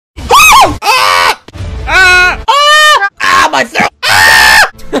my throat!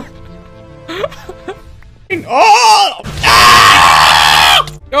 Ah! Oh! Ah!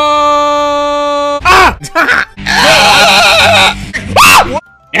 Oh! Ah!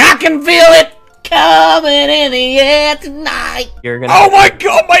 I can feel it coming in the air tonight. You're gonna. Oh my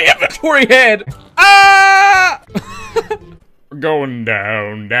god, my inventory head! Ah! We're going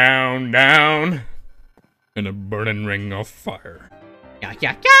down, down, down in a burning ring of fire. Yeah,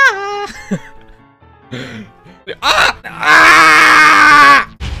 yeah, yeah! Ah! Ah!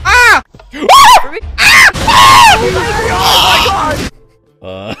 Ah! Oh my god!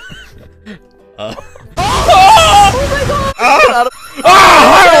 Oh my god!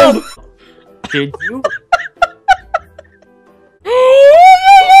 Harold! Did you?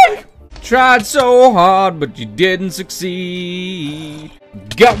 Tried so hard, but you didn't succeed.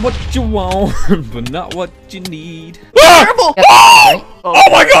 Got what you want, but not what you need. Terrible! Oh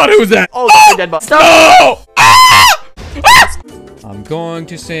my god, who's that? Oh, that's a dead body. Stop! No! Ah! Ah! I'm going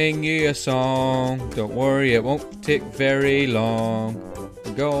to sing you a song. Don't worry, it won't take very long.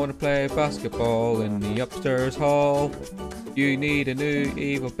 We're going to play basketball in the upstairs hall. You need a new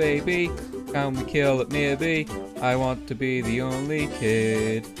evil baby. Can we kill it maybe? I want to be the only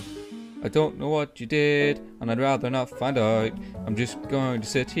kid. I don't know what you did, and I'd rather not find out. I'm just going to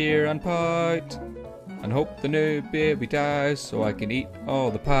sit here and pout and hope the new baby dies so I can eat all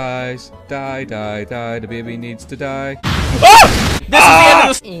the pies. Die, die, die, the baby needs to die. Ah! This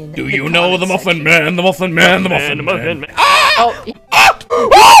is the end of the. Do you know the Muffin Man, the Muffin Man, the Muffin Man? Oh.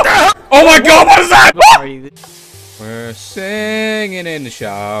 Oh my god, what is that? Sorry. We're singing in the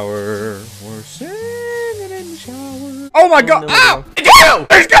shower. We're singing in the shower. Oh my god! no, Ow! no.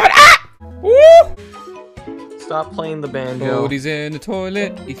 He's coming! Ah! Woo! Stop playing the banjo. Cody's in the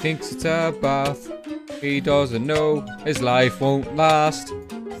toilet. He thinks it's a bath. He doesn't know his life won't last.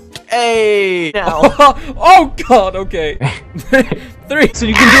 Hey! Now. Oh god, okay. 3. So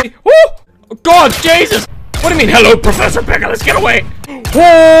you can do. Woo! Oh god, Jesus! What do you mean, hello, Professor Pikalus, get away!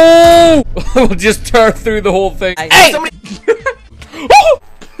 Whoa! We'll just tear through the whole thing. Hey! Somebody...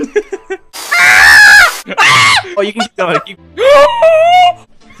 Oh, you can keep going. Keep... No!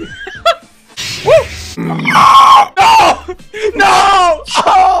 No!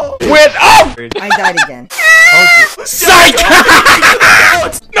 Oh! Quit! Oh! I died again. Psych!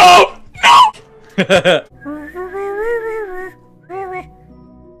 No! No!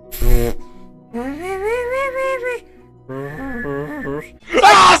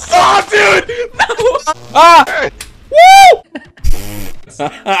 Oh, dude! No! Ah! Woo!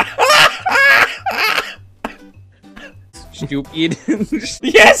 Stupid.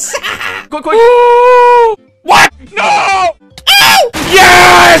 Yes! Quick, quick! Ooh! What? No! Ow!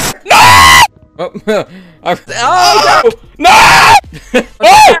 Yes! No! Oh, oh no!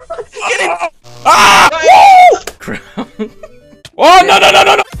 Oh! Get it! Ah! Woo! Oh no no no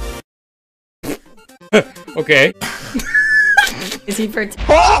no no! Okay. Is he for?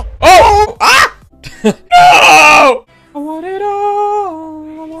 Oh! Oh! Ah! No! I want it all.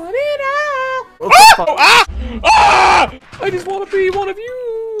 I want it all. Oh! Ah! Ah! I just want to be one of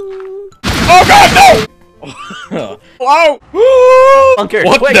you. Oh God, no! Oh! Bunker,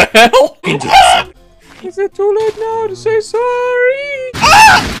 What quick. the hell? Is it too late now to say sorry?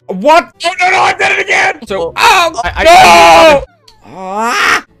 Ah! What? Oh no no! I did it again. So, oh no!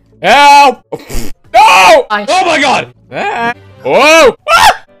 Ah! Help! No! Oh my God! Ah! Whoa!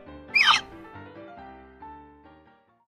 Ah!